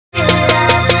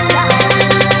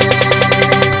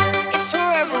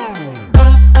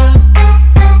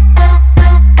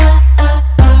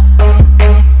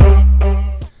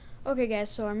guys,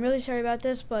 so I'm really sorry about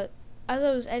this, but as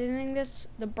I was editing this,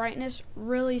 the brightness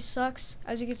really sucks.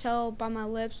 As you can tell by my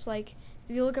lips, like,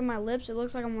 if you look at my lips, it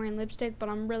looks like I'm wearing lipstick, but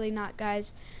I'm really not,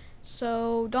 guys.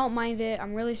 So don't mind it.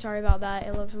 I'm really sorry about that.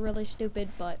 It looks really stupid,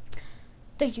 but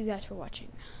thank you guys for watching.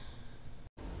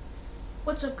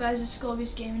 What's up, guys? It's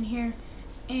Skullbeast Gaming here,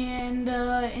 and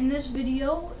in this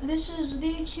video, this is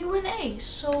the Q&A.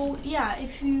 So yeah,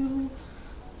 if you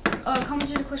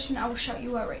commented a question, I will shout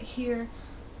you out right here.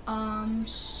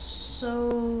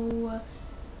 So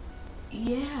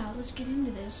yeah, let's get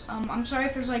into this. I'm sorry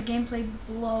if there's like gameplay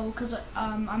below, because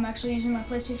I'm actually using my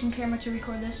PlayStation camera to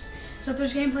record this. So if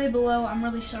there's gameplay below, I'm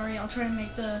really sorry. I'll try to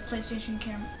make the PlayStation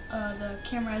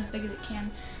camera as big as it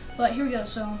can. But here we go.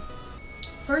 So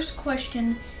first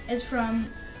question is from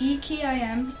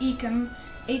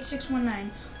Ekim8619.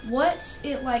 What's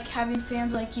it like having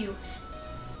fans like you?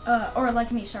 Or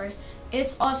like me, sorry.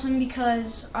 It's awesome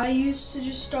because I used to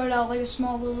just start out like a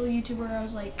small little YouTuber. I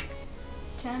was like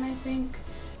 10, I think.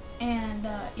 And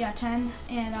yeah, 10.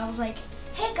 And I was like,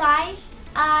 hey guys,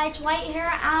 it's White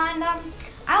here, and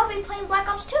I will be playing Black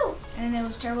Ops 2. And it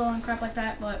was terrible and crap like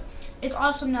that, but it's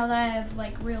awesome now that I have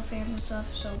like real fans and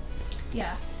stuff. So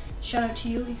yeah, shout out to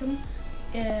you, Ekim.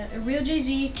 Real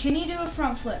Jay-Z, can you do a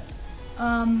front flip?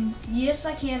 Yes,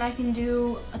 I can. I can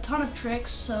do a ton of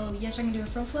tricks, so yes, I can do a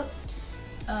front flip.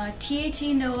 TAT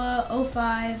Noah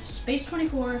 05 Space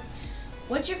 24.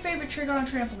 What's your favorite trick on a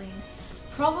trampoline?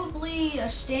 Probably a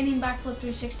standing backflip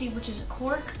 360, which is a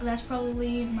cork. That's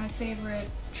probably my favorite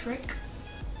trick.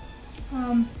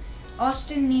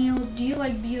 Austin Neal, do you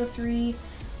like BO3?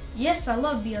 Yes, I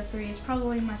love BO3. It's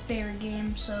probably my favorite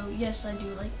game, so yes, I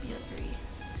do like BO3.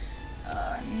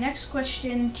 Next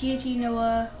question, TAT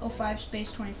Noah 05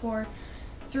 Space 24.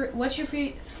 What's your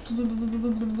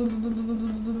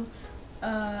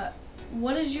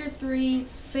what is your 3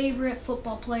 favorite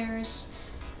football players?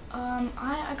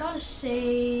 I gotta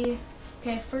say,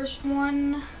 okay, first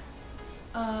one,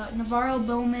 Navarro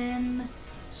Bowman.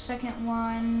 Second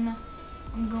one,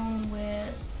 I'm going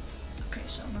with, okay,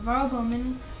 so Navarro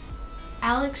Bowman,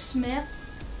 Alex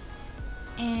Smith,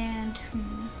 and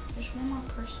there's one more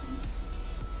person.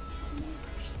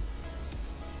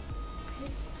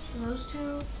 Okay, so those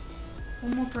two,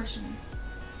 one more person.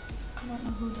 I don't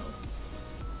know who though.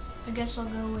 I guess I'll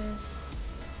go with,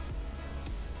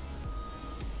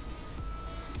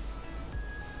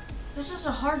 this is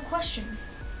a hard question.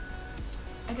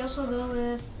 I guess I'll go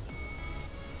with,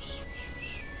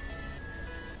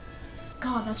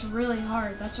 God, that's really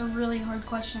hard. That's a really hard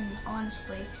question,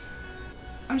 honestly.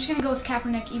 I'm just gonna go with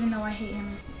Kaepernick, even though I hate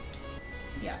him.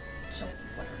 Yeah, so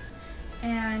whatever.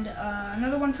 And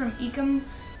another one from Ekim.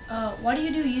 Why do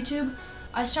you do YouTube?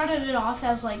 I started it off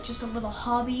as like just a little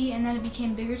hobby, and then it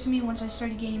became bigger to me once I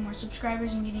started gaining more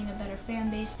subscribers and getting a better fan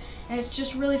base. And it's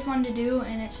just really fun to do,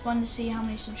 and it's fun to see how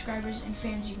many subscribers and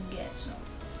fans you can get. So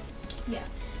yeah.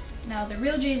 Now the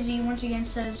Real Jay-Z once again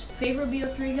says, favorite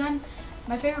BO3 gun?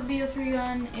 My favorite BO3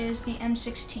 gun is the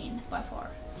M16 by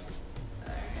far.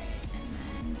 Alright, and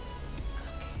then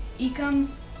okay. Ekim,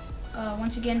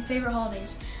 once again, favorite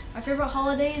holidays. My favorite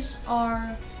holidays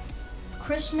are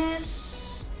Christmas,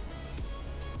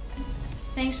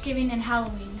 Thanksgiving, and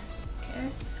Halloween.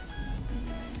 Okay.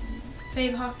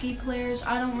 Fave hockey players.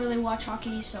 I don't really watch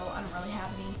hockey, so I don't really have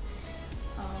any.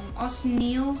 Austin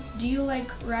Neal, do you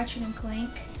like Ratchet and Clank?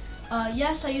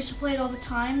 Yes, I used to play it all the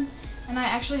time, and I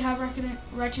actually have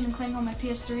Ratchet and Clank on my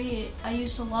PS3. I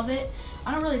used to love it.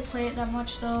 I don't really play it that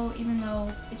much though, even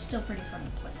though it's still pretty fun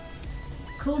to play.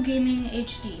 Cool Gaming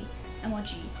HD,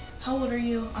 MLG. How old are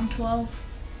you? I'm 12.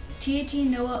 TAT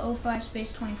Noah 05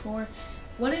 Space 24.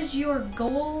 What is your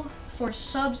goal for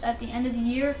subs at the end of the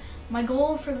year? My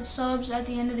goal for the subs at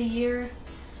the end of the year,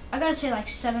 I gotta say like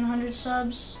 700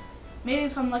 subs. Maybe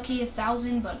if I'm lucky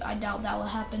 1,000, but I doubt that will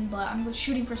happen. But I'm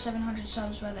shooting for 700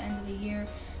 subs by the end of the year.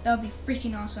 That would be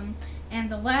freaking awesome. And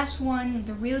the last one,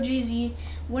 the Real Jay-Z.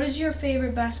 What is your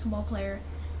favorite basketball player?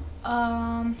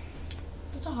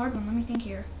 That's a hard one. Let me think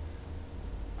here.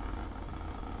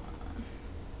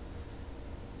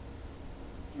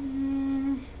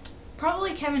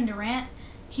 Probably Kevin Durant.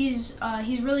 He's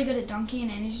really good at dunking,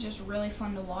 and he's just really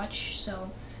fun to watch.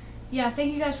 So yeah,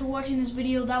 thank you guys for watching this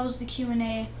video. That was the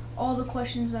Q&A. All the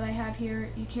questions that I have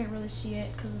here, you can't really see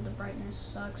it because of the brightness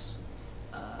sucks.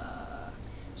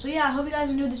 So yeah, I hope you guys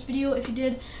enjoyed this video. If you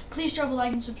did, please drop a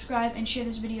like and subscribe, and share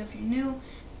this video if you're new.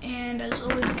 And as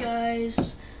always,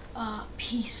 guys,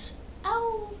 peace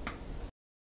out.